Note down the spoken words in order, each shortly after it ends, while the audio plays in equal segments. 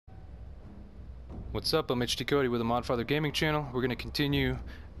What's up? I'm HD Cody with the Modfather Gaming channel. We're going to continue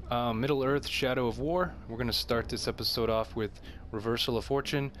Middle-earth Shadow of War. We're going to start this episode off with Reversal of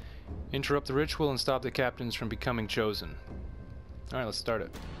Fortune, interrupt the ritual, and stop the captains from becoming chosen. Alright, let's start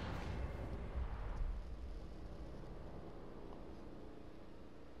it.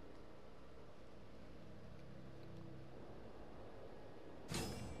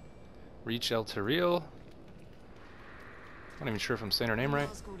 Reach El Terril. I'm not even sure if I'm saying her name right.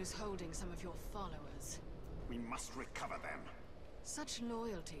 Nazgûl is holding some of your followers. We must recover them. Such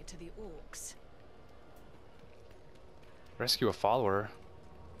loyalty to the orcs. Rescue a follower.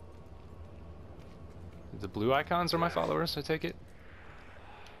 The blue icons are my followers, I take it?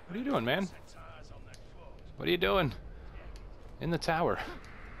 What are you doing, man? What are you doing? In the tower.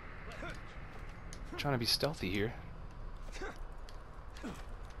 I'm trying to be stealthy here.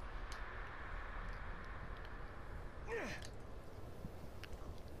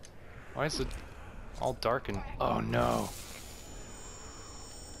 Why is it all dark and... Oh no!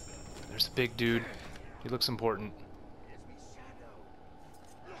 There's a big dude. He looks important.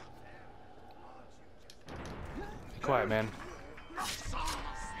 Be quiet, man.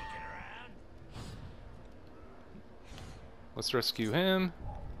 Let's rescue him.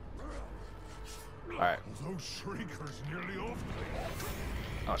 Alright. Those shriekers nearly off.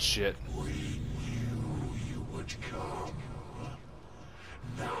 Oh shit. We knew you would come.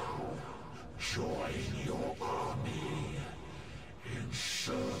 Now, join your army in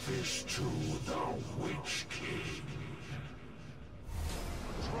service to the Witch King.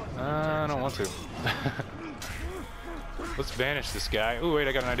 I don't want to. Let's banish this guy. Ooh, wait,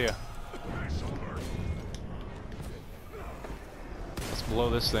 I got an idea. Let's blow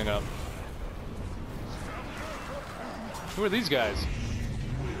this thing up. Who are these guys?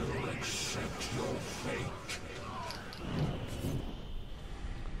 We'll accept your fate.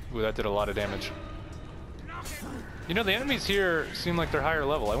 Ooh, that did a lot of damage. You know, the enemies here seem like they're higher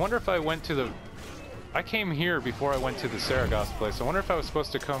level. I wonder if I went to the... I came here before I went to the Saragoth place. I wonder if I was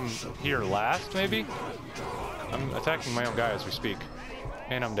supposed to come here last, maybe? I'm attacking my own guy as we speak.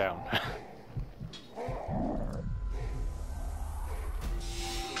 And I'm down.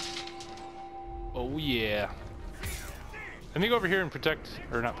 Oh yeah. Let me go over here and protect...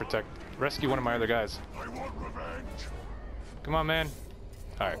 Or not protect. Rescue one of my other guys. I want revenge. Come on, man.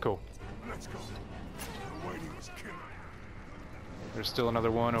 Alright, cool. Let's go. The waiting was killing. There's still another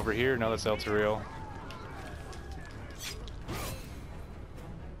one over here. No, that's El Terril.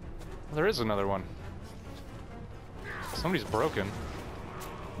 Well, there is another one. Somebody's broken.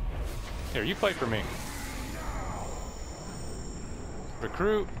 Here, you fight for me.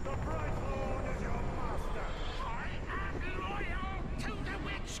 Recruit.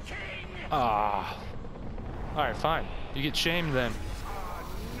 Ah. Alright, fine. You get shamed then.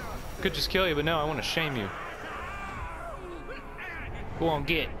 Could just kill you, but no, I want to shame you. Go on,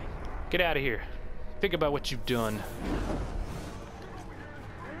 get out of here. Think about what you've done.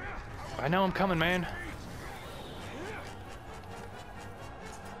 I know I'm coming, man.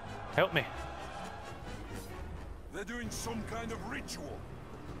 Help me. They're doing some kind of ritual.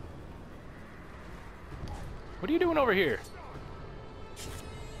 What are you doing over here?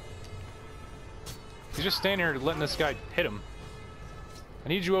 He's just standing here letting this guy hit him. I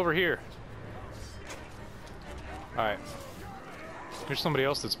need you over here. Alright. There's somebody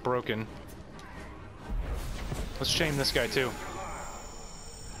else that's broken. Let's shame this guy too.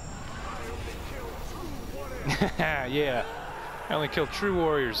 Yeah. I only kill true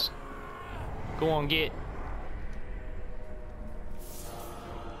warriors. Go on, get.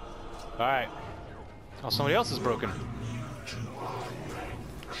 Alright. Oh, somebody else is broken.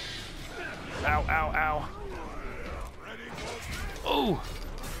 Ow, ow, ow. Oh!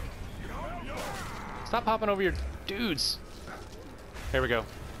 Stop hopping over your dudes. There we go.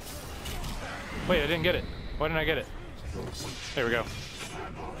 Wait, I didn't get it. Why didn't I get it? There we go.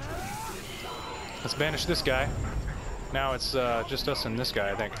 Let's banish this guy. Now it's just us and this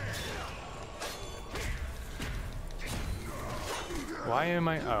guy, I think. Why am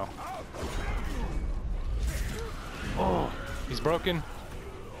I... Oh. Oh, he's broken.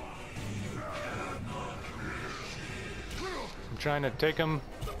 I'm trying to take him.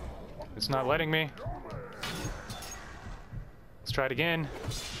 It's not letting me. Let's try it again.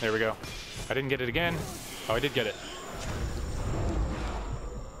 There we go. I didn't get it again. Oh, I did get it.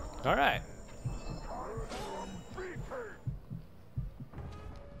 Alright.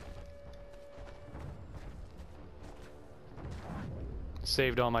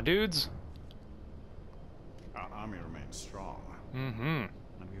 Saved all my dudes. Our army remains strong. Mm-hmm. And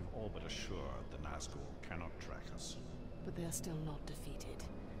we've all but assured the Nazgûl cannot track us. But they are still not defeated.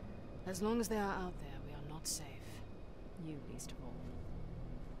 As long as they are out there, we are not safe. You least of all.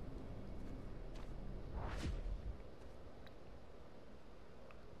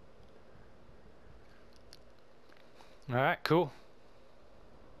 Alright, cool.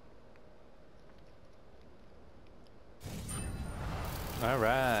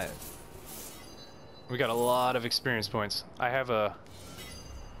 Alright. We got a lot of experience points. I have a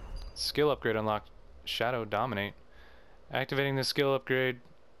skill upgrade unlocked. Shadow Dominate. Activating this skill upgrade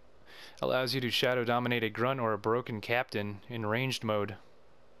allows you to Shadow Dominate a grunt or a broken captain in ranged mode.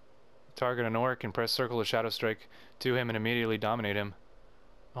 Target an orc and press circle to Shadow Strike to him and immediately dominate him.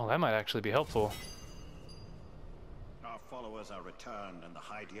 Oh, that might actually be helpful. Our followers are returned and the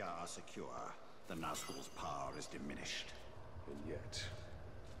Hydia are secure. The Nazgul's power is diminished. And yet,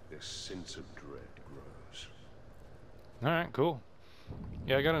 this sense of dread grows. Alright, cool.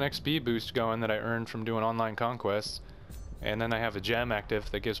 Yeah, I got an XP boost going that I earned from doing online conquests. And then I have a gem active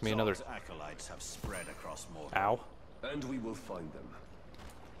that gives me another... Zog's acolytes have spread across Mordor. Ow. And we will find them.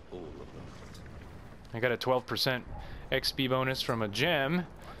 All of them. I got a 12% XP bonus from a gem.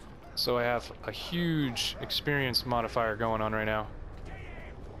 So I have a huge experience modifier going on right now.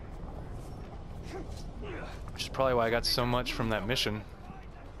 Which is probably why I got so much from that mission.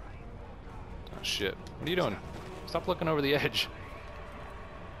 Oh shit. What are you doing? Stop looking over the edge.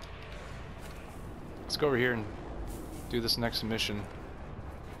 Let's go over here and do this next mission.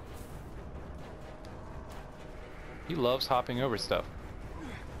 He loves hopping over stuff.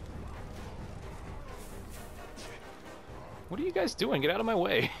 What are you guys doing? Get out of my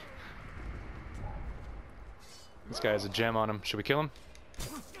way. This guy has a gem on him. Should we kill him?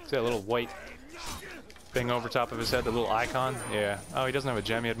 See that little white thing over top of his head, the little icon? Yeah. Oh, he doesn't have a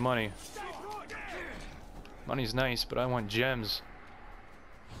gem, he had money. Money's nice, but I want gems.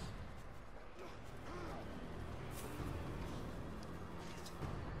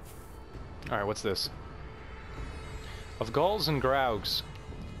 Alright, what's this? Of Gauls and Graugs.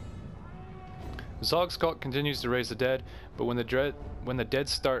 The Zog's cult continues to raise the dead, but when the dead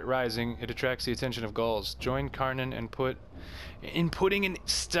start rising, it attracts the attention of Gauls. Join Karnan and putting a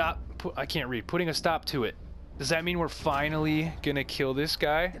stop to it. Does that mean we're finally gonna kill this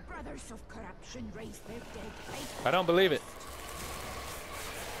guy? The brothers of corruption raise their dead. I don't believe it.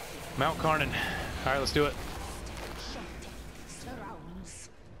 Mount Karnan. Alright, let's do it. Surrounds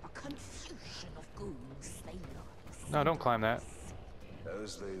a confusion of ghouls they love. No, don't climb that.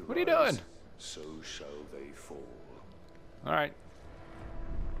 As they What are you rise, doing? so shall they fall. Alright.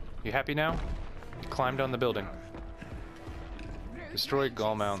 You happy now? You climbed on the building. Destroy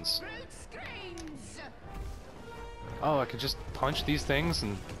Gaul mounds. Oh, I could just punch these things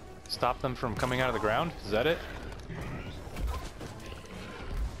and stop them from coming out of the ground? Is that it?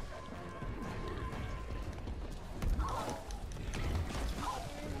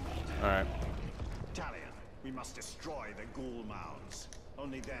 Alright. Talion, we must destroy the ghoul mounds.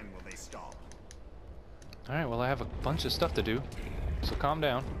 Only then will they stop. Alright, well I have a bunch of stuff to do, so calm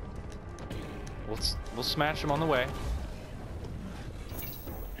down. We'll smash them on the way.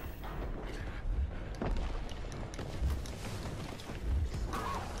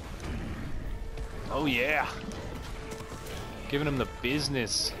 Oh yeah! Giving them the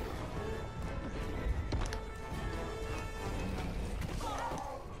business.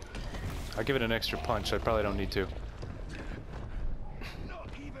 I'll give it an extra punch, I probably don't need to. Not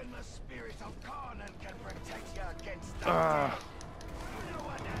even the spirit of Karnan can protect you against the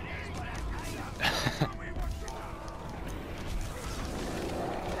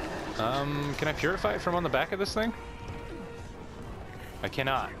Can I purify it from on the back of this thing? I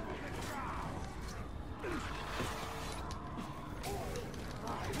cannot.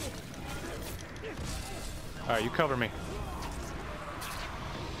 Alright, you cover me.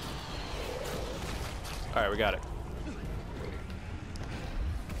 Alright, we got it.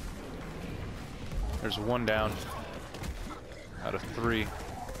 There's one down out of 3.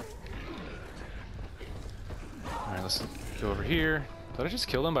 Alright, let's go over here. Did I just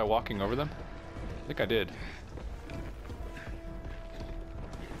kill them by walking over them? I think I did.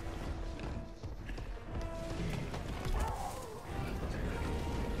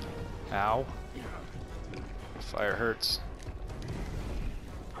 Ow. Fire hurts.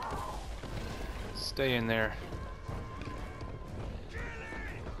 Stay in there.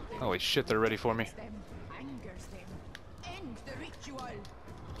 Holy shit, they're ready for me. Them, angers them. End the ritual.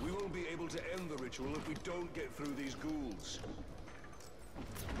 We won't be able to end the ritual if we don't get through these ghouls.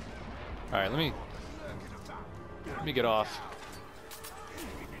 Alright, let me get off.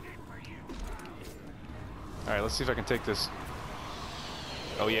 Alright, let's see if I can take this.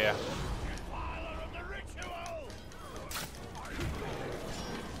 Oh yeah.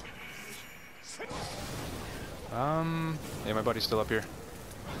 Yeah, my buddy's still up here.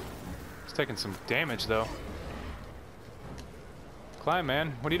 He's taking some damage, though. Climb,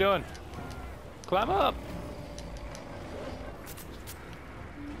 man. What are you doing? Climb up!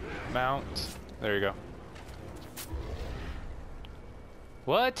 Mount. There you go.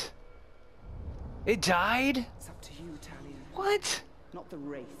 What? It died? It's up to you, Talia. What? Not the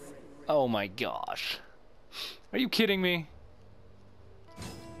Wraith. Oh my gosh. Are you kidding me?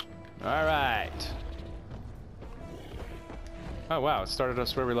 Alright. Oh wow, it started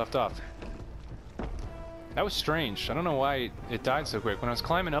us where we left off. That was strange. I don't know why it died so quick. When I was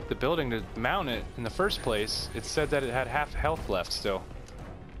climbing up the building to mount it in the first place, it said that it had half health left still.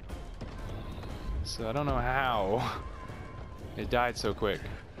 So I don't know how it died so quick.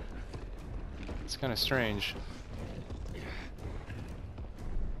 It's kind of strange.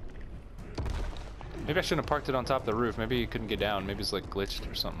 Maybe I shouldn't have parked it on top of the roof. Maybe it couldn't get down. Maybe it's like glitched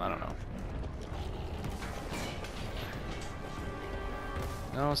or something. I don't know.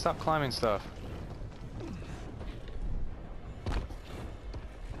 No, stop climbing stuff.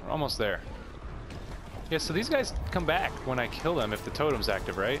 We're almost there. Yeah, so these guys come back when I kill them if the totem's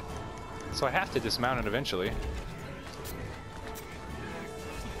active, right? So I have to dismount it eventually.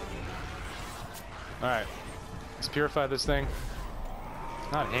 Alright. Let's purify this thing.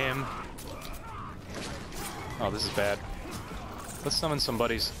 Not him. Oh, this is bad. Let's summon some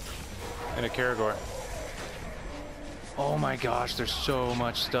buddies. And a Karagor. Oh my gosh, there's so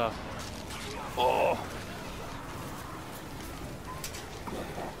much stuff. Oh!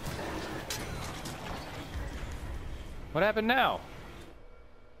 What happened now?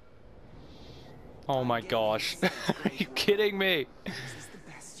 Oh my gosh. Are you kidding me? This is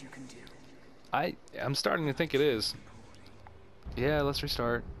the best you can do. I'm starting to think it is. Yeah, let's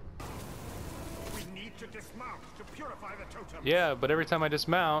restart. We need to dismount to purify the totem. Yeah, but every time I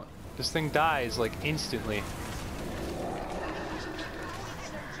dismount, this thing dies like instantly.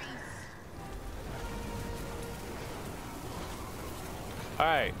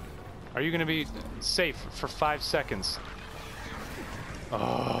 Alright. Are you gonna be safe for 5 seconds?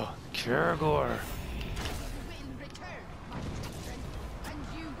 Oh, Karagor.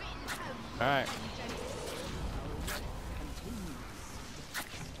 Alright.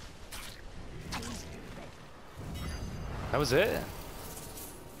 That was it?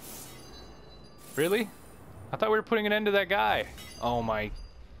 Really? I thought we were putting an end to that guy. Oh my.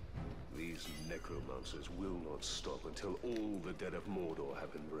 These necromancers will not stop until all the dead of Mordor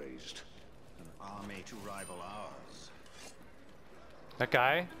have been raised. An army to rival ours. That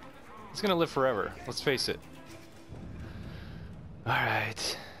guy? He's gonna live forever. Let's face it.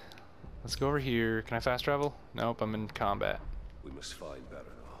 Alright. Let's go over here. Can I fast travel? Nope, I'm in combat. We must find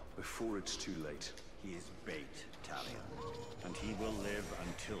Baranor before it's too late. He is bait, Talia. And he will live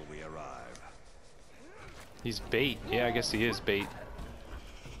until we arrive. He's bait. Yeah, I guess he is bait.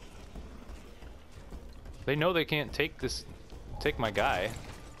 They know they can't take my guy.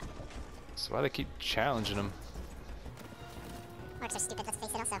 So why they keep challenging him? Orcs are stupid, let's face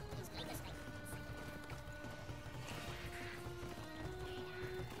it also.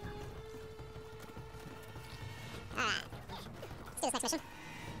 Alright. Let's do this next mission.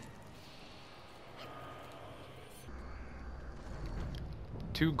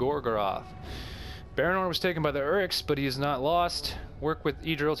 To Gorgoroth. Baranor was taken by the Uruks, but he is not lost. Work with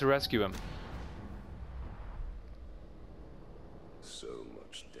Idril to rescue him. So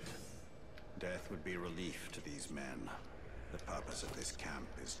much death. Death would be relief to these men. The purpose of this camp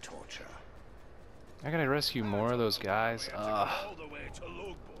is torture. I gotta rescue more of those guys. All the way to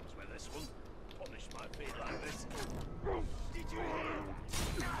Logbones with this one. Punish my fate like this. Did you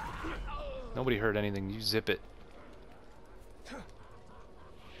hear? Nobody heard anything. You zip it.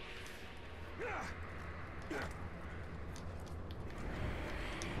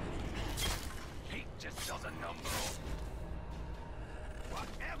 He just doesn't number.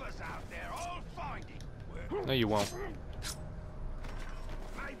 Whatever's out there, I'll find it. No, you won't.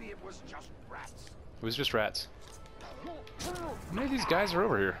 Maybe it was just rats. It was just rats. How many of these guys are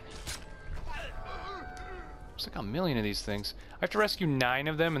over here? There's like a million of these things. I have to rescue 9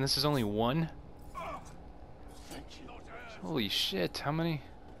 of them, and this is only 1? Holy shit, how many?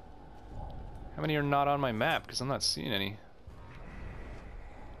 How many are not on my map? Because I'm not seeing any.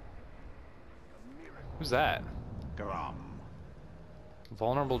 Who's that? Garam.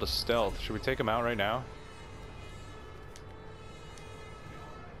 Vulnerable to stealth. Should we take him out right now?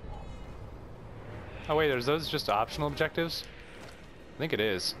 Oh wait, there's those just optional objectives? I think it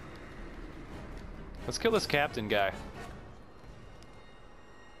is. Let's kill this captain guy.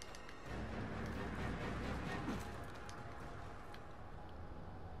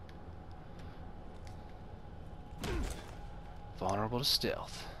 Vulnerable to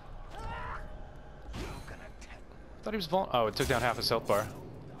stealth. Thought he was vulnerable. Oh, it took down half his health bar.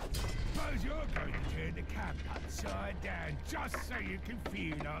 Suppose you're going to turn the camp upside down just so you can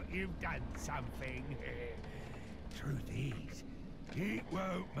feel like you've done something. Truth is, it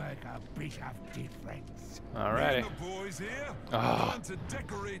won't make a bit of difference. Alrighty. The boys here Oh. want to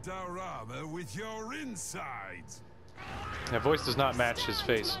decorate our armor with your insides. That voice does not match his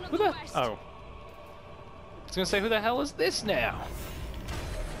face. Who the? Oh. I was gonna say, who the hell is this now?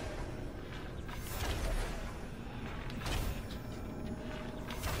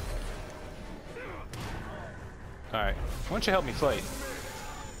 Alright. Why don't you help me fight?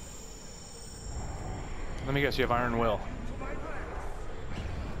 Let me guess, you have Iron Will.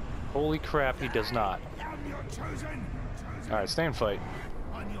 Holy crap, he does not. Alright, stay and fight.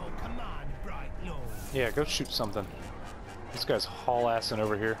 On your command, Bright Lord. Yeah, go shoot something. This guy's haul-assing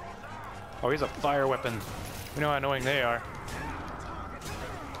over here. Oh, he's a fire weapon. We know how annoying they are.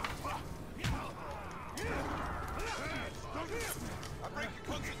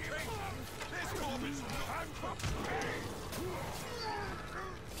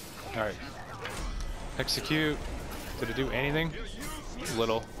 Alright. Execute. Did it do anything?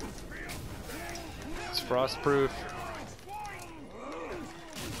 Little. It's frost-proof.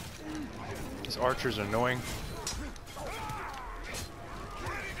 These archers are annoying.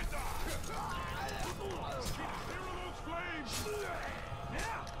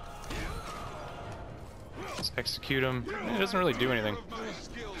 Let's execute him. It doesn't really do anything.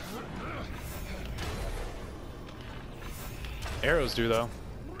 Arrows do, though.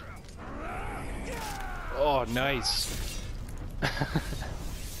 Oh, nice.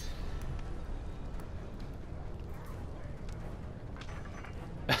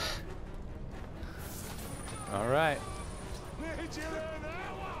 All right.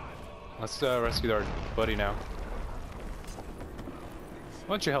 Let's rescue our buddy now.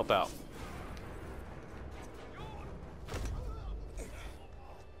 Why don't you help out?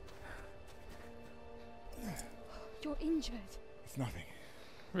 You're injured. It's nothing.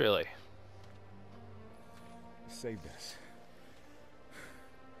 Really? You saved us.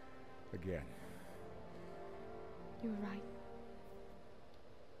 Again. You were right.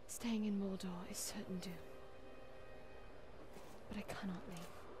 Staying in Mordor is certain doom. But I cannot leave.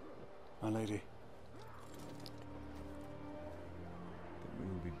 My lady. That we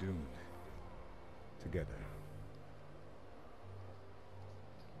will be doomed. Together.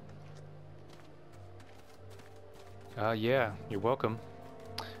 Yeah, you're welcome.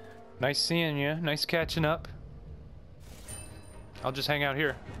 Nice seeing you. Nice catching up. I'll just hang out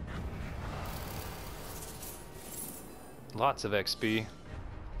here. Lots of XP.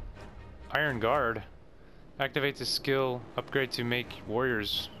 Iron Guard. Activate the skill. Upgrade to make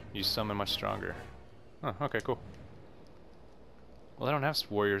warriors you summon much stronger. Oh, okay, cool. Well, I don't have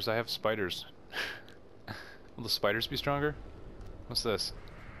warriors. I have spiders. Will the spiders be stronger? What's this?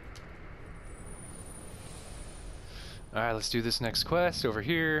 Alright, let's do this next quest over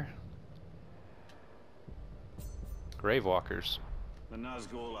here. Gravewalkers. The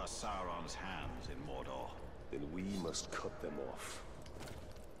Nazgul are Sauron's hands in Mordor. Then we must cut them off.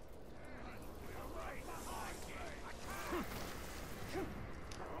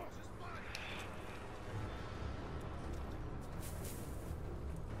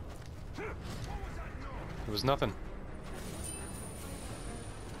 It was nothing.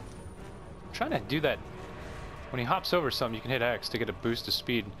 I'm trying to do that. When he hops over something, you can hit X to get a boost of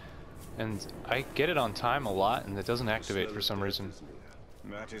speed. And I get it on time a lot, and it doesn't activate for some reason.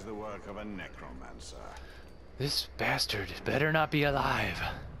 That is the work of a necromancer. This bastard better not be alive.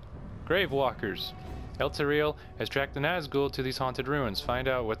 Gravewalkers. Eltureel has tracked the Nazgul to these haunted ruins. Find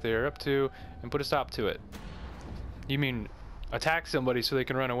out what they are up to and put a stop to it. You mean attack somebody so they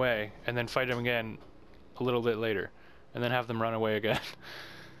can run away, and then fight them again a little bit later, and then have them run away again.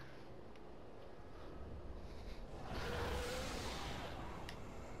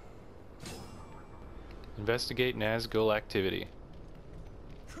 Investigate Nazgul activity.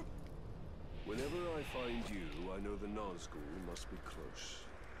 Whenever I find you, I know the Nazgul must be close.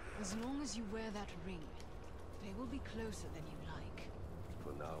 As long as you wear that ring, they will be closer than you like.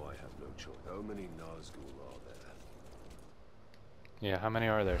 For now, I have no choice. How many Nazgul are there? Yeah, how many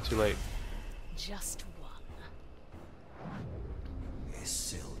are there? Too late. Just one.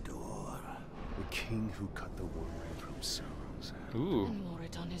 Isildur, the king who cut the world from Sauron's hand. Ooh. And wore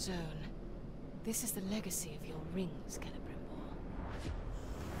it on his own. This is the legacy of your rings, Celebrimbor.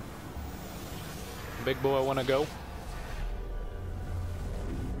 Big boy wanna go?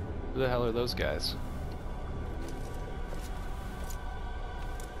 Who the hell are those guys?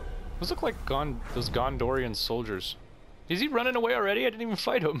 Those look like those Gondorian soldiers. Is he running away already? I didn't even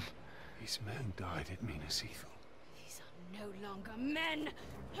fight him. These men died at Minas Ithil. These are no longer men.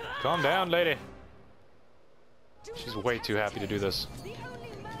 Calm down, lady. She's way too happy to do this. The only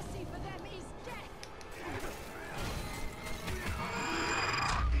mercy for them is death.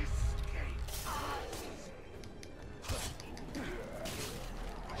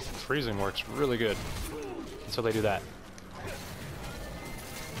 Freezing works really good. So they do that.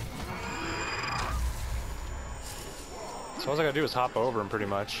 So all I gotta do is hop over him pretty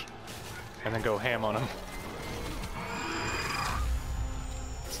much. And then go ham on him.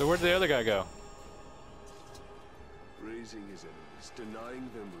 So where'd the other guy go? Raising his enemies, denying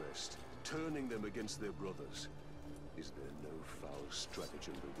them rest, turning them against their brothers. Is there no foul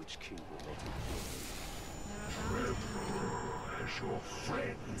stratagem the Witch King will not employ? As your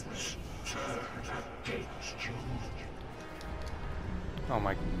friends turn against you. Oh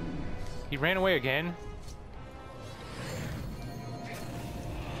my... He ran away again?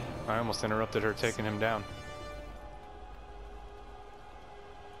 I almost interrupted her taking him down.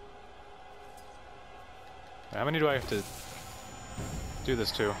 How many do I have to do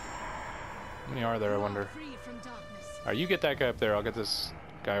this to? How many are there, I wonder? Alright, you get that guy up there. I'll get this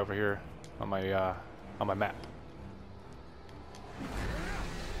guy over here on my map.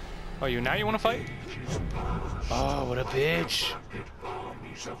 Oh, now you want to fight? Oh, what a bitch!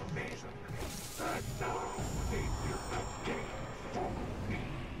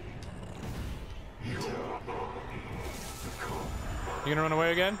 You gonna run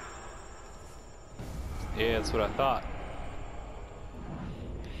away again? Yeah, that's what I thought.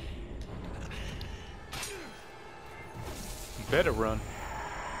 Better run.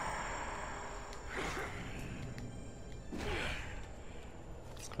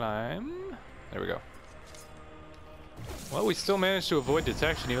 Climb. There we go. Well, we still managed to avoid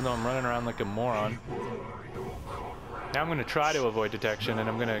detection even though I'm running around like a moron. Now I'm gonna try to avoid detection and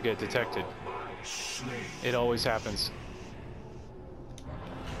I'm gonna get detected. It always happens.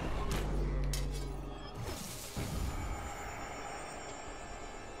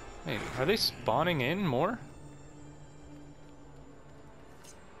 Wait, are they spawning in more?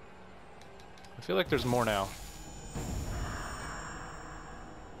 I feel like there's more now.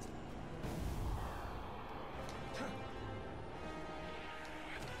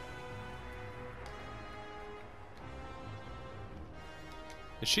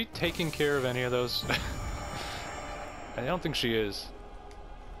 Is she taking care of any of those? I don't think she is.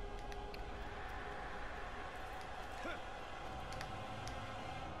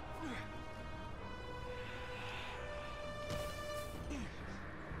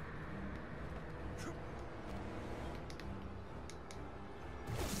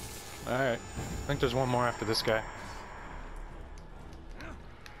 Alright, I think there's one more after this guy.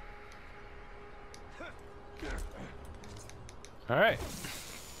 Alright,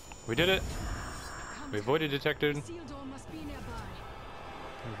 we did it. We avoided detection.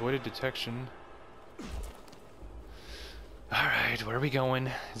 Avoided detection. Alright, where are we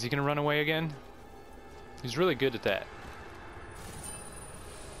going? Is he gonna run away again? He's really good at that.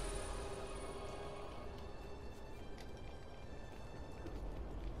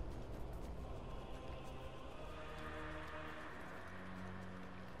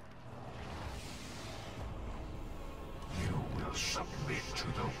 Submit to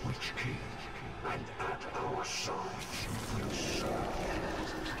the Witch King, and at our side you will serve.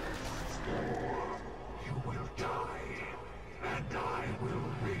 Or you will die, and I will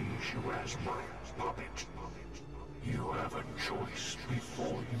raise you as my puppet. You have a choice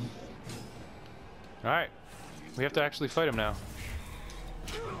before you. Alright, we have to actually fight him now.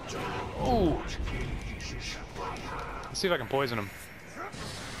 Ooh! Let's see if I can poison him.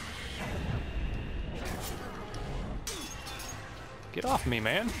 Get off me,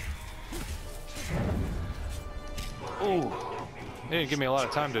 man. Ooh. They didn't give me a lot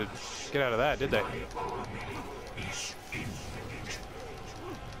of time to get out of that, did they?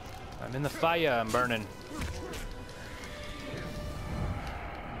 I'm in the fire, I'm burning.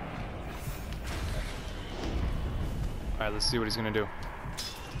 Alright, let's see what he's gonna do.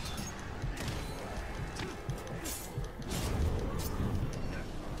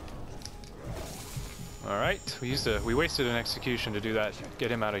 Alright, we wasted an execution to do that.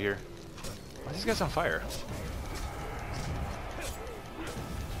 Get him out of here. Why are these guys on fire?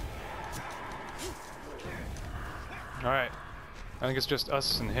 Alright. I think it's just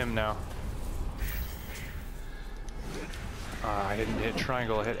us and him now. I didn't hit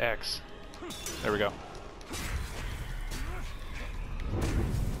triangle, I hit X. There we go.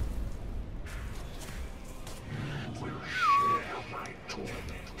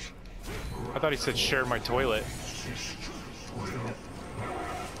 I thought he said share my toilet.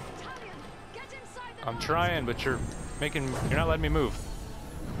 I'm trying, but you're not letting me move.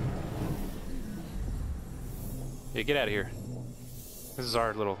 Yeah, get out of here. This is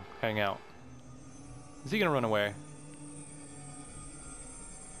our little hangout. Is he gonna run away?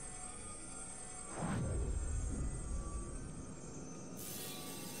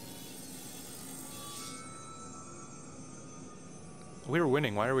 We were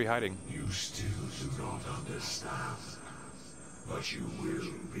winning. Why are we hiding? You still do not understand, but you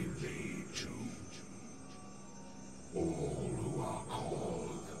will be made to. All who are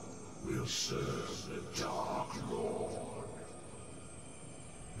called will serve the Dark Lord.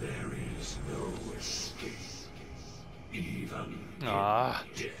 There is no escape, even death.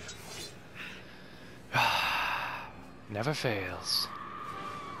 Never fails.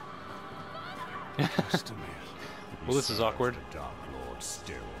 Well, this is awkward. Dark Lord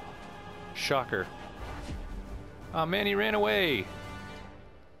still. Shocker. Oh man, he ran away.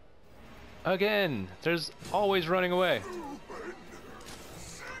 Again. There's always running away.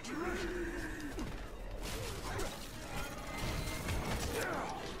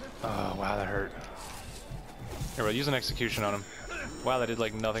 Oh wow, that hurt. Here, we'll use an execution on him. Wow, that did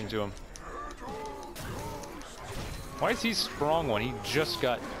like nothing to him. Why is he strong one? He just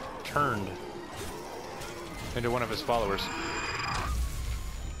got turned into one of his followers.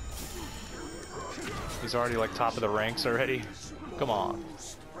 He's already like top of the ranks already. Come on.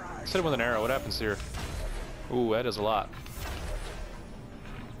 Hit him with an arrow. What happens here? Ooh, that is a lot.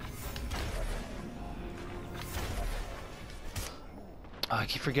 Oh, I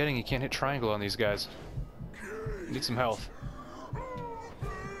keep forgetting you can't hit triangle on these guys. Need some health.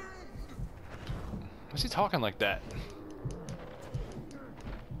 Why's he talking like that?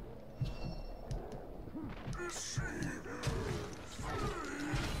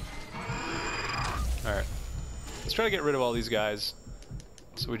 Alright. Let's try to get rid of all these guys.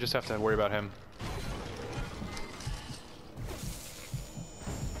 So we just have to worry about him.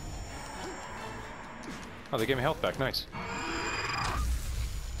 Oh, they gave me health back. Nice.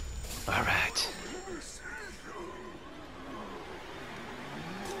 Alright.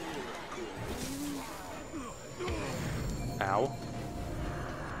 Ow.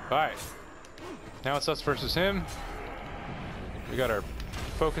 Alright. Now it's us versus him. We got our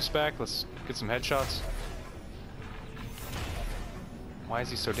focus back. Let's get some headshots. Why is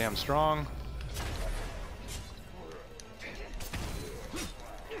he so damn strong?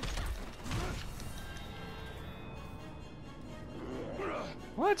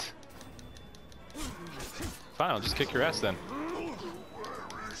 What? Fine, I'll just kick your ass then.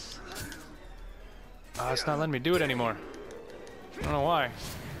 It's not letting me do it anymore. I don't know why.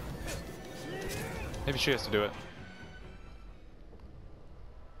 Maybe she has to do it.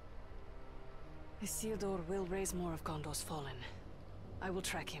 Isildur will raise more of Gondor's fallen. I will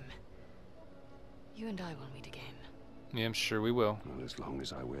track him. You and I will meet again. Yeah, I'm sure we will. Well, as long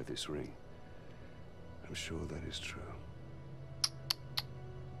as I wear this ring, I'm sure that is true.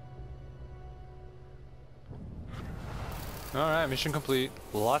 Alright, mission complete.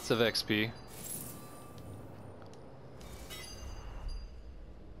 Lots of XP.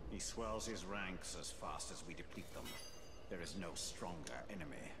 He swells his ranks as fast as we deplete them. There is no stronger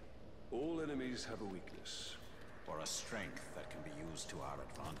enemy. All enemies have a weakness. Or a strength that can be used to our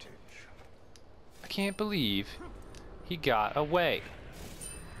advantage. I can't believe he got away.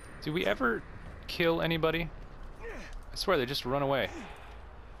 Do we ever kill anybody? I swear they just run away.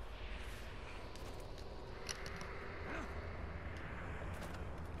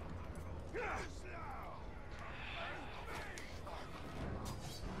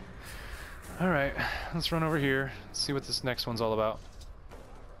 Alright, let's run over here, see what this next one's all about.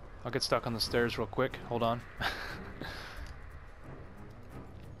 I'll get stuck on the stairs real quick. Hold on.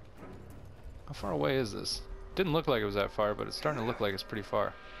 How far away is this? Didn't look like it was that far, but it's starting to look like it's pretty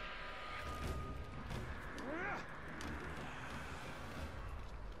far.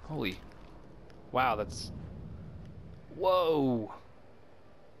 Holy. Wow, that's... Whoa!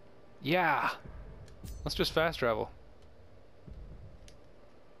 Yeah! Let's just fast travel.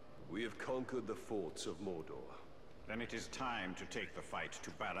 We have conquered the forts of Mordor. Then it is time to take the fight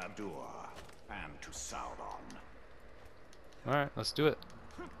to Barad-dûr and to Sauron. Alright, let's do it.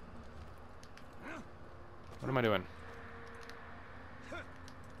 What am I doing?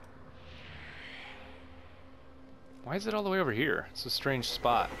 Why is it all the way over here? It's a strange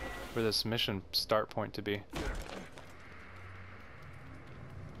spot for this mission start point to be.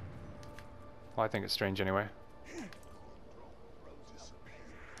 Well, I think it's strange anyway.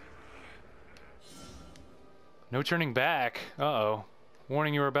 No turning back. Uh-oh.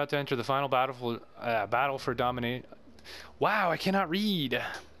 Warning, you are about to enter the final battle for dominate. Wow, I cannot read.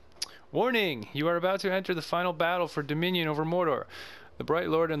 Warning! You are about to enter the final battle for dominion over Mordor. The Bright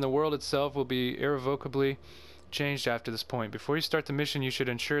Lord and the world itself will be irrevocably changed after this point. Before you start the mission, you should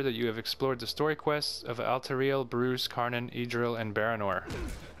ensure that you have explored the story quests of Altariel, Bruce, Karnan, Idril, and Baranor.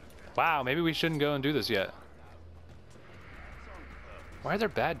 Wow, maybe we shouldn't go and do this yet. Why are there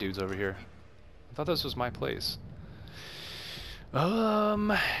bad dudes over here? I thought this was my place.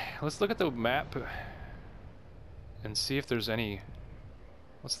 Let's look at the map and see if there's any...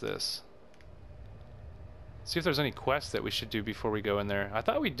 What's this? See if there's any quests that we should do before we go in there. I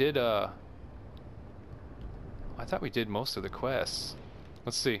thought we did most of the quests.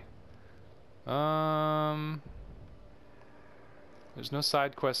 Let's see. There's no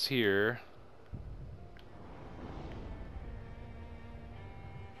side quests here.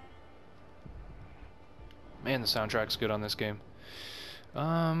 Man, the soundtrack's good on this game.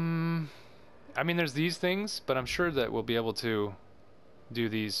 I mean, there's these things, but I'm sure that we'll be able to do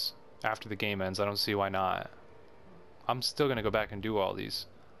these after the game ends. I don't see why not. I'm still gonna go back and do all these.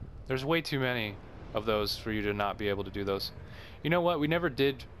 There's way too many of those for you to not be able to do those. You know what? We never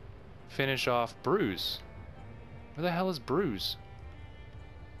did finish off Bruce. Where the hell is Bruce?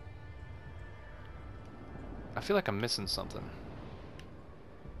 I feel like I'm missing something.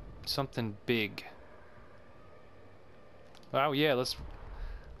 Something big. Oh yeah, let's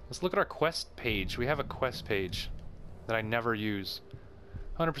look at our quest page. We have a quest page that I never use.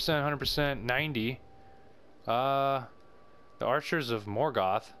 100%, 100%, 90. The Archers of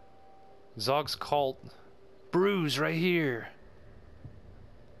Morgoth. Zog's Cult. Bruise right here.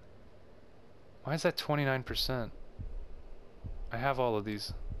 Why is that 29%? I have all of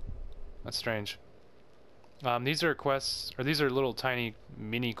these. That's strange. These are quests, or these are little tiny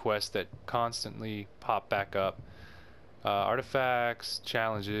mini quests that constantly pop back up. Artifacts,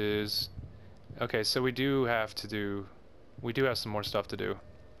 challenges. Okay, so we do have some more stuff to do.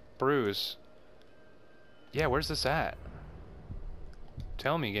 Bruise. Yeah, where's this at?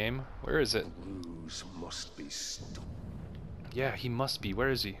 Tell me, game. Where is it? Bruise must be stopped. Yeah, he must be.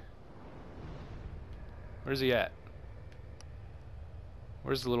 Where is he? Where's he at?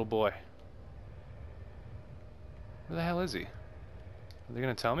 Where's the little boy? Where the hell is he? Are they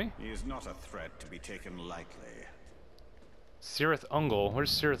gonna tell me? He is not a threat to be taken lightly. Cirith Ungol. Where's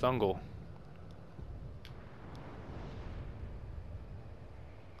Cirith Ungol?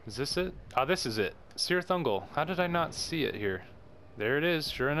 Is this it? Oh, this is it. Cirith Ungol. How did I not see it here? There it is,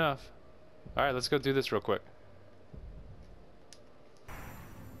 sure enough. Alright, let's go do this real quick.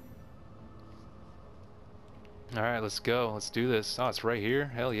 Alright, let's go. Let's do this. Oh, it's right here?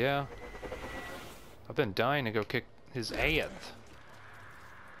 Hell yeah. I've been dying to go kick his ass.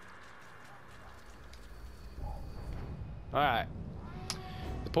 Alright.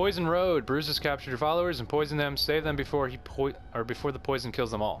 The Poison Road. Bruce has captured your followers and poisoned them. Save them before before the poison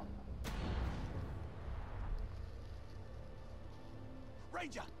kills them all.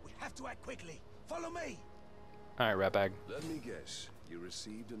 Ranger, we have to act quickly. Follow me. Alright, ratbag. Let me guess. You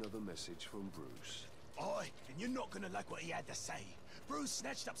received another message from Bruce. Aye, and you're not gonna like what he had to say. Bruce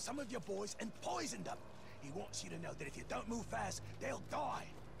snatched up some of your boys and poisoned them. He wants you to know that if you don't move fast, they'll die.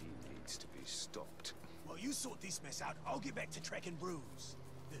 He needs to be stopped. Well, you sort this mess out. I'll get back to Trek and Bruce.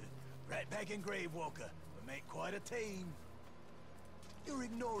 Ratbag and Gravewalker, we make quite a team. You're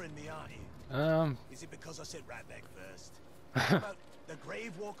ignoring me, aren't you? Is it because I said Ratbag first? How about the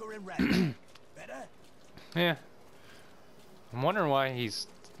Gravewalker and Ratbag? Better? Yeah. I'm wondering why he's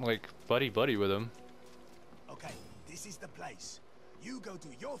like buddy-buddy with him. Okay, this is the place. You go do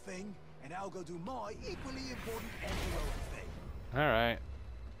your thing, and I'll go do my equally important and heroic thing. Alright.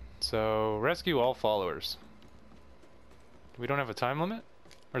 So, rescue all followers. We don't have a time limit?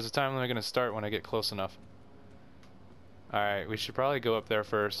 Or is the time limit going to start when I get close enough? Alright, we should probably go up there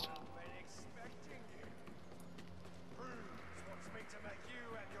first.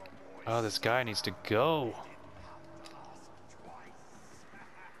 Oh, this guy needs to go.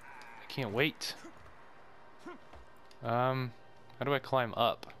 I can't wait. How do I climb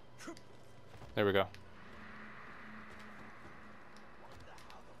up? There we go.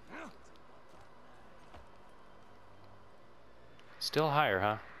 Still higher,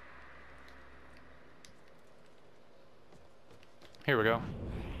 huh? Here we go.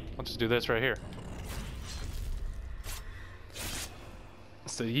 Let's just do this right here.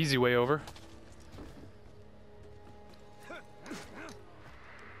 It's the easy way over.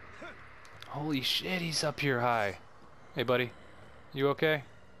 Holy shit, he's up here high. Hey, buddy. You okay?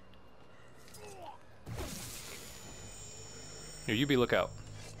 Here, you be lookout.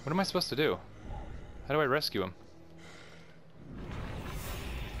 What am I supposed to do? How do I rescue him?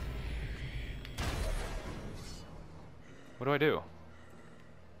 What do I do?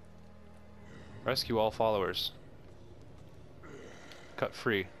 Rescue all followers. Cut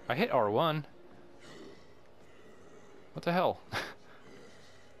free. I hit R1. What the hell?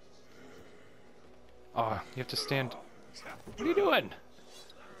 Oh, you have to stand. What are you doing?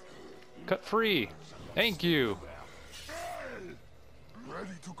 Cut free. Thank you. Ready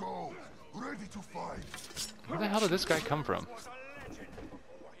to go. Ready to fight. Where the hell did this guy come from?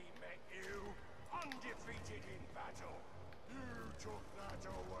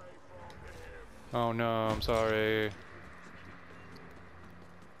 Oh no, I'm sorry.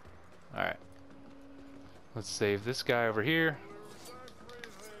 Alright. Let's save this guy over here.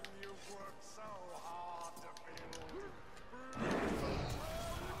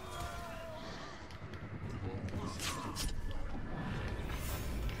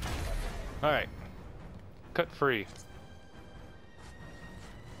 Alright. Cut free.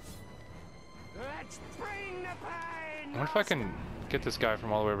 I wonder if I can get this guy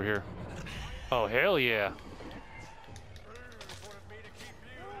from all the way over here. Oh, hell yeah.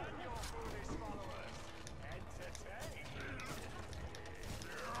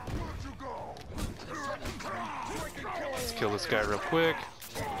 Let's kill this guy real quick.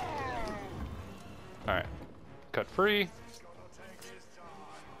 Alright. Cut free.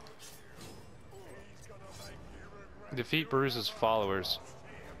 Defeat Bruce's followers.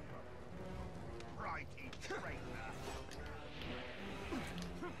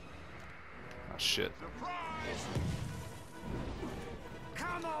 Oh shit.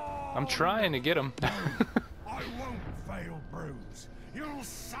 I'm trying to get him. I won't fail, Bruce. You'll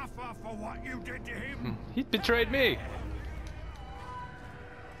suffer for what you did to him. He betrayed me.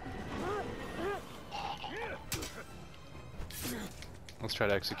 Let's try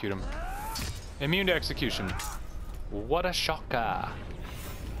to execute him. Immune to execution. What a shocker.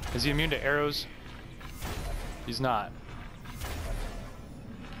 Is he immune to arrows? He's not.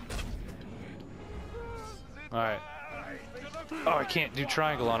 Alright. Oh, I can't do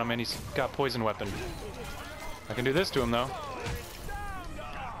triangle on him and he's got poison weapon. I can do this to him though.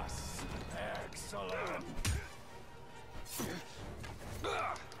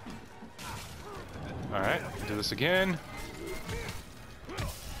 Alright, do this again.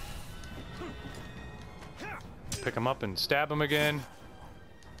 Pick him up and stab him again.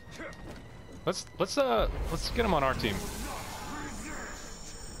 Let's get him on our team.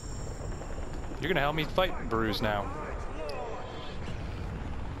 You're gonna help me fight Bruce now.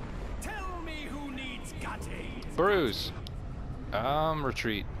 Tell me who needs gutting. Bruce.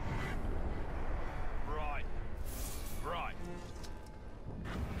 Retreat. Right. Right.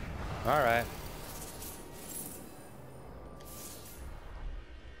 Alright.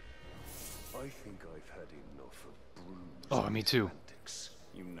 I think I've had enough of Bruce. Oh, me too. Antics.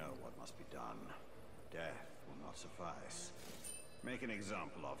 You know what must be done. Death will not suffice. Make an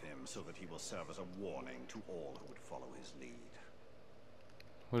example of him so that he will serve as a warning to all who would follow his lead.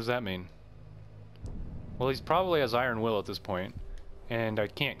 What does that mean? Well, he's probably has Iron Will at this point, and I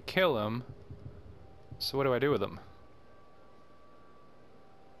can't kill him. So what do I do with him?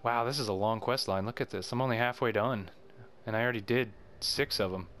 Wow, this is a long quest line. Look at this. I'm only halfway done, and I already did 6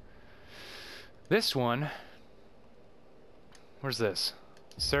 of them. This one, where's this?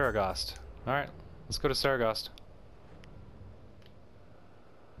 Saragost. Alright, let's go to Saragost.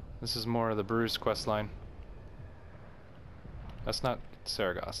 This is more of the Bruce quest line. That's not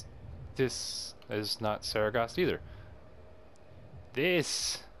Saragost. This is not Saragost either.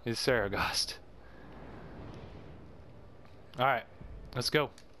 This is Saragost. Alright, let's go.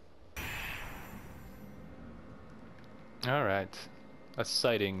 Alright, a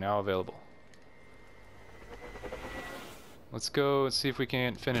sighting now available. Let's go and see if we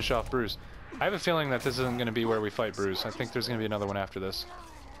can't finish off Bruce. I have a feeling that this isn't going to be where we fight Bruce. I think there's going to be another one after this.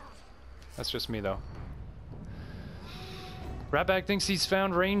 That's just me, though. Ratbag thinks he's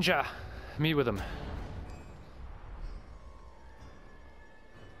found Ranger. Meet with him.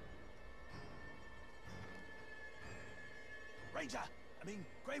 Ranger,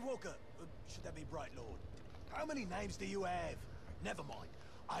 Grey Walker. Should that be Bright Lord? How many names do you have? Never mind.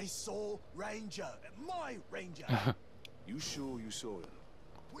 I saw Ranger. My Ranger. You sure you saw him?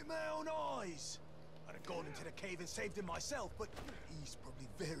 With my own eyes. I'd have gone into the cave and saved him myself, but he's probably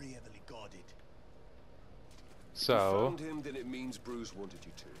very heavily guarded. So... If you found him, then it means Bruce wanted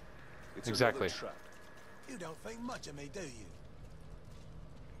you to. It's exactly. another trap. You don't think much of me, do you?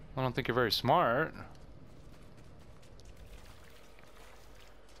 I don't think you're very smart.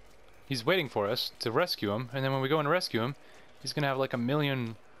 He's waiting for us to rescue him, and then when we go and rescue him, he's gonna have like a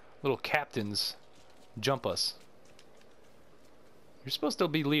million little captains jump us. You're supposed to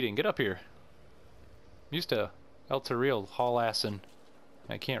be leading. Get up here. I'm used to El Taril haul assing.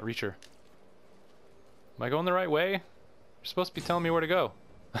 I can't reach her. Am I going the right way? You're supposed to be telling me where to go.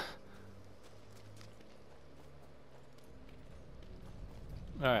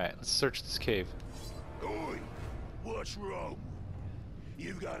 Alright, let's search this cave. Oi! What's wrong?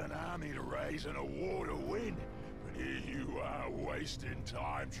 You've got an army to raise and a war to win, but here you are wasting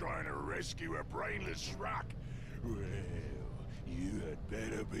time trying to rescue a brainless schmuck. Well, you had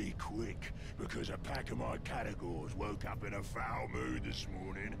better be quick, because a pack of my categories woke up in a foul mood this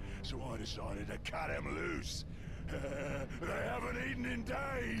morning, so I decided to cut them loose. They haven't eaten in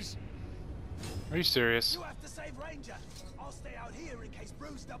days. Are you serious? You have to save Ranger. I'll stay out here in case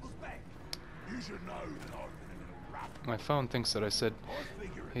Bruce doubles back. You should know that I've been a little rough. My phone thinks that I said,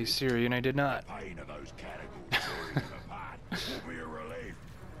 "Hey Siri," and I did not. The pain of those categories tearing them apart will be a relief.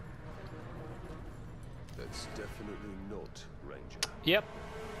 That's definitely not Ranger. Yep.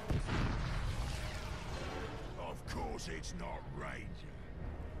 Of course it's not Ranger.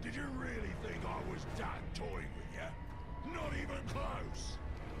 Did you really think I was done toying with you? Not even close.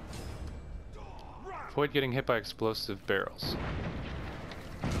 Avoid getting hit by explosive barrels.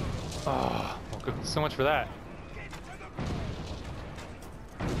 Oh, well, good. So much for that.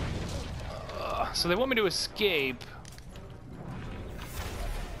 So they want me to escape.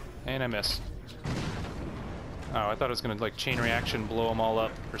 And I missed. Oh, I thought it was gonna like chain reaction blow them all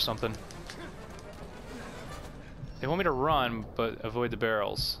up or something. They want me to run, but avoid the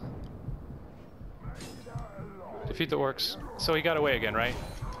barrels. Defeat the orcs. So he got away again, right?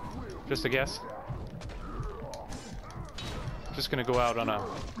 Just a guess? Just gonna go out on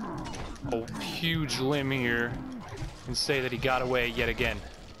a huge limb here and say that he got away yet again.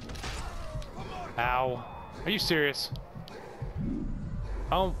 Ow. Are you serious?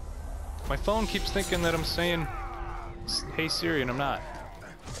 Oh, my phone keeps thinking that I'm saying, "Hey Siri," and I'm not.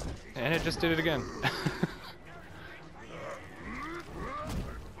 And it just did it again.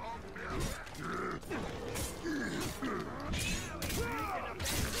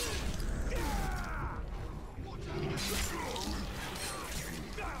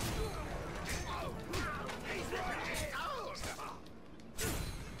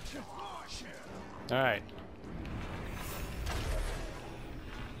 All right.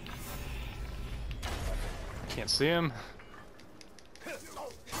 Can't see him.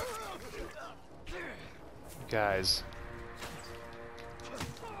 Guys.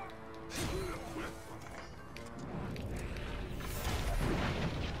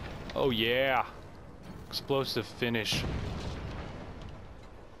 Oh yeah. Explosive finish.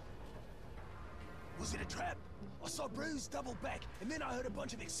 Was it a trap? I saw Bruce double back, and then I heard a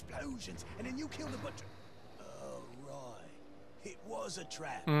bunch of explosions, and then you killed a bunch of... Oh, right. It was a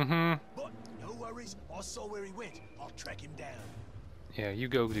trap. Mm-hmm. But no worries, I saw where he went. I'll track him down. Yeah, you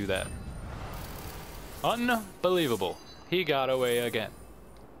go do that. Unbelievable. He got away again.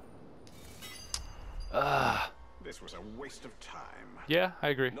 This was a waste of time. Yeah, I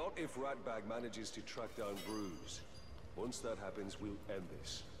agree. Not if Ratbag manages to track down Bruce. Once that happens, we'll end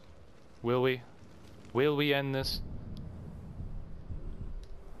this. Will we? Will we end this?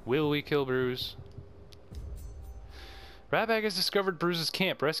 Will we kill Bruce? Ratbag has discovered Bruce's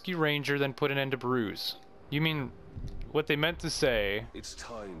camp. Rescue Ranger, then put an end to Bruce. You mean what they meant to say? It's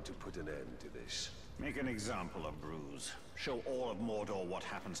time to put an end to this. Make an example of Bruce. Show all of Mordor what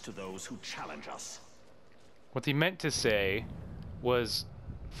happens to those who challenge us. What they meant to say was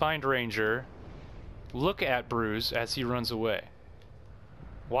find Ranger, look at Bruce as he runs away.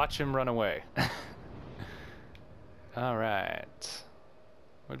 Watch him run away. Alright.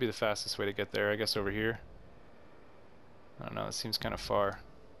 What would be the fastest way to get there? I guess over here. I don't know, it seems kind of far.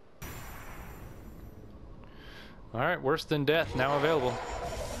 Alright, worse than death, now available.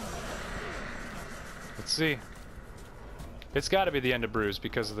 Let's see. It's gotta be the end of Bruce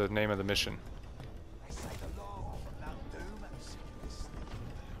because of the name of the mission.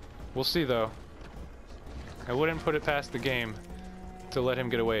 We'll see though. I wouldn't put it past the game to let him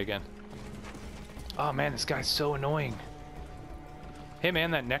get away again. Oh man, this guy's so annoying. Him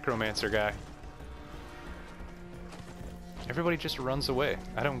and that necromancer guy. Everybody just runs away.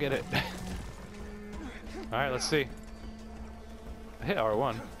 I don't get it. Alright, let's see. I hit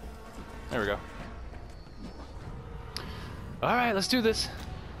R1. There we go. Alright, let's do this.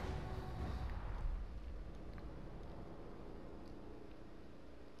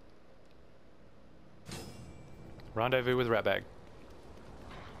 Rendezvous with Ratbag.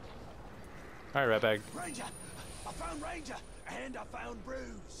 Alright, Ratbag. Ranger! I found Ranger! And I found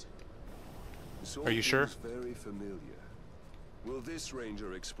Bruce! Are you sure? Very familiar. Will this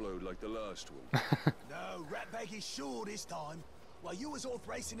Ranger explode like the last one? No, Ratbag is sure this time. While you was off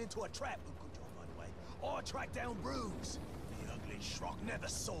racing into a trap, good job by the way, I tracked down Bruce. The ugly schrock never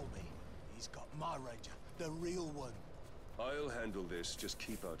saw me. He's got my Ranger, The real one. I'll handle this. Just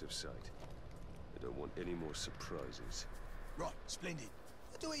keep out of sight. I don't want any more surprises. Right, splendid.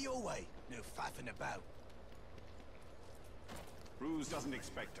 Do it your way. No faffing about. Bruce doesn't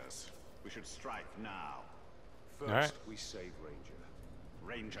expect us. We should strike now. First, right. we save Ranger.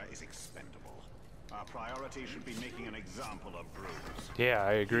 Ranger is expendable. Our priority should be making an example of Bruce. Yeah,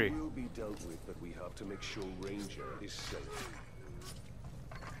 I agree. He will be dealt with, but we have to make sure Ranger is safe.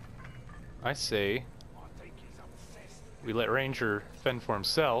 I say we let Ranger fend for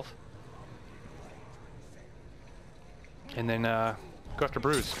himself, and then go after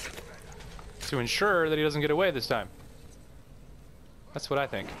Bruce to ensure that he doesn't get away this time. That's what I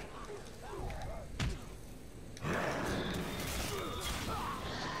think.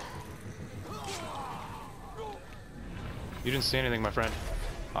 You didn't see anything, my friend.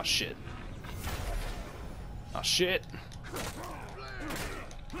 Oh shit. Oh shit.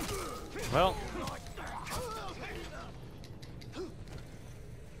 Well.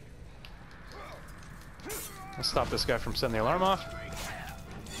 Let's stop this guy from setting the alarm off.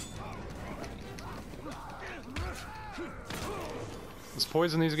 Let's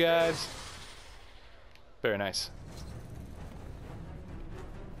poison these guys. Very nice.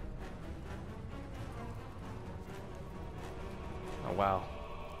 Oh wow.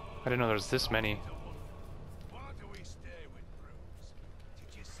 I didn't know there was this many.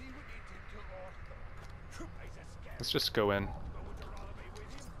 Let's just go in.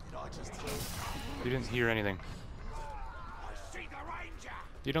 You didn't hear anything.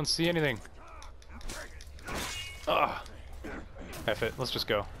 You don't see anything. Ugh. F it. Let's just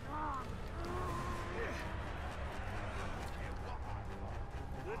go.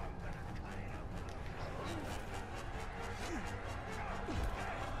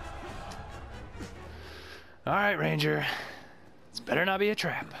 Alright, Ranger. This better not be a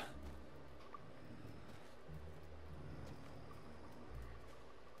trap.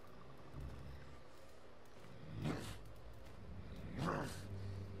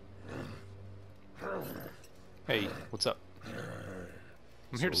 Hey, what's up?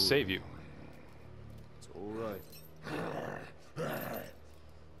 I'm here to save you. It's all right.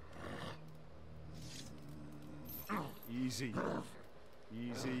 Easy.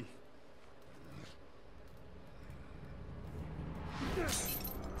 Easy.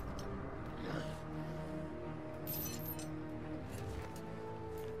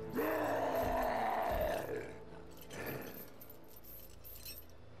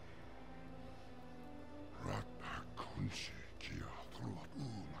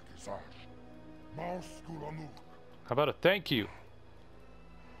 How about a thank you?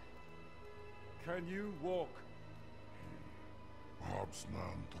 Can you walk?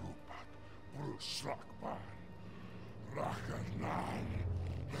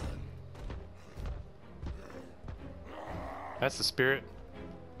 That's the spirit.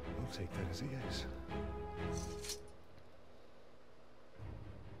 I'll take that as a yes.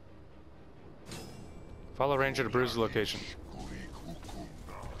 Follow Ranger to Bruce's location.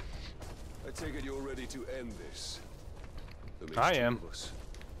 I take it you're ready to end this. I am.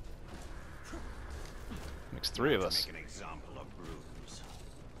 Makes three of us. Make an example of Bruce.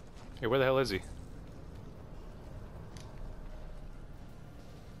 Hey, where the hell is he?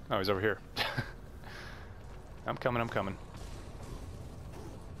 Oh, he's over here. I'm coming, I'm coming.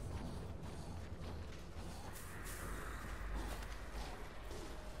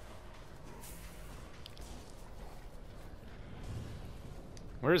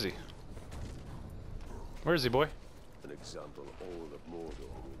 Where is he? Where is he, boy? An example all of Mordor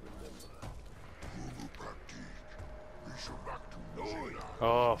will remember.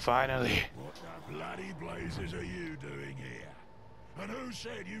 Oh, finally. What the bloody blazes are you doing here? And who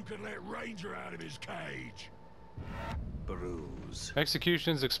said you could let Ranger out of his cage? Bruce.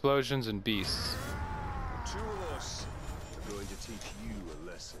 Executions, explosions, and beasts. Two of us are going to teach you a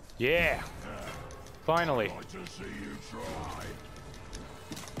lesson. Yeah. Finally. I'd like to see you try.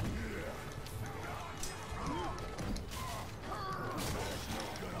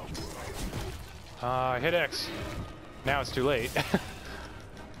 Hit X. Now it's too late.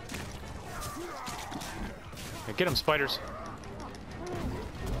 Get him, spiders.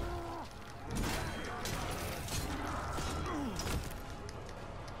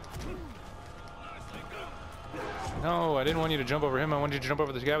 No, I didn't want you to jump over him. I wanted you to jump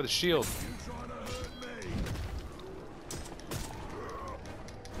over this guy with the shield.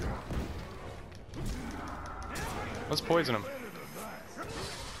 Let's poison him.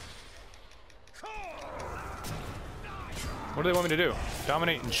 What do they want me to do?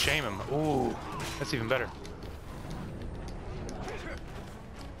 Dominate and shame him. Ooh, that's even better.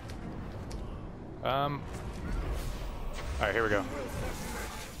 Alright, here we go.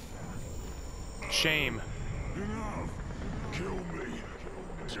 Shame. Enough. Kill me.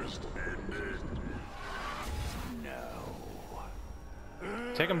 Just end it. No.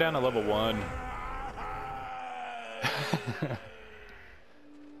 Take him down to level 1.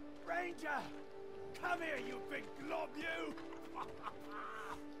 Ranger! Come here, you big glob, you!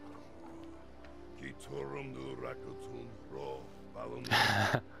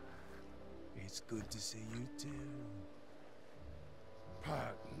 It's good to see you too.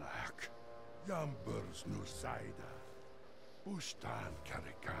 Patnak, Yumbers Nusaida, Bushtan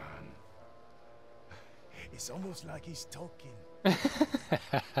Karakan. It's almost like he's talking.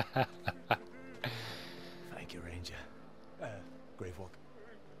 Thank you, Ranger. Gravewalk.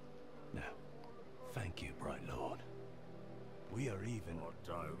 No. Thank you, Bright Lord. We are even. I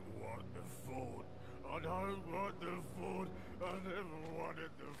don't want the fort. I don't want the fort. I never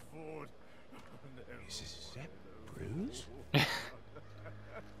wanted the fort. Is that Bruce?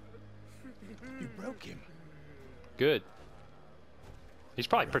 You broke him. Good. He's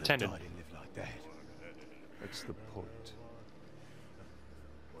probably pretending. I didn't live like that. That's the point.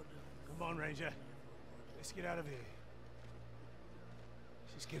 Come on, Ranger. Let's get out of here.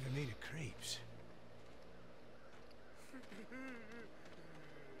 She's giving me the creeps.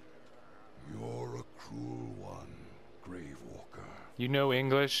 You're a cruel one, Gravewalker. You know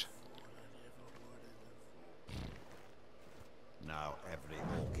English? Now every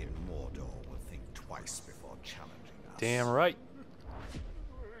orc in Mordor will think twice before challenging us. Damn right.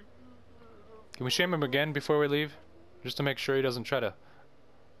 Can we shame him again before we leave? Just to make sure he doesn't try to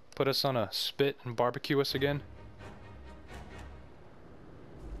put us on a spit and barbecue us again?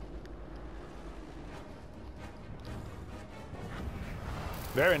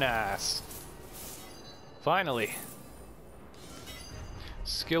 Very nice. Finally.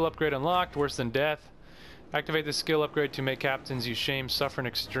 Skill upgrade unlocked, worse than death. Activate the skill upgrade to make captains you shame suffer an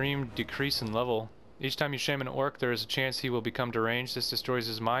extreme decrease in level. Each time you shame an orc, there is a chance he will become deranged. This destroys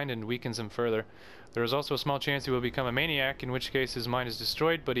his mind and weakens him further. There is also a small chance he will become a maniac, in which case his mind is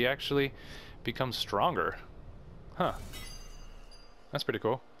destroyed, but he actually becomes stronger. Huh. That's pretty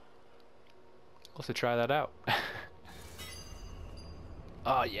cool. We'll have to try that out.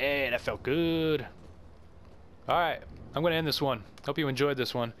 Oh yeah, that felt good. Alright, I'm going to end this one. Hope you enjoyed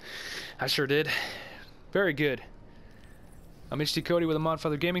this one. I sure did. Very good. I'm HT Cody with the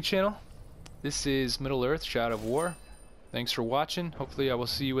Modfather Gaming Channel. This is Middle Earth, Shadow of War. Thanks for watching. Hopefully I will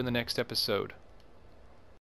see you in the next episode.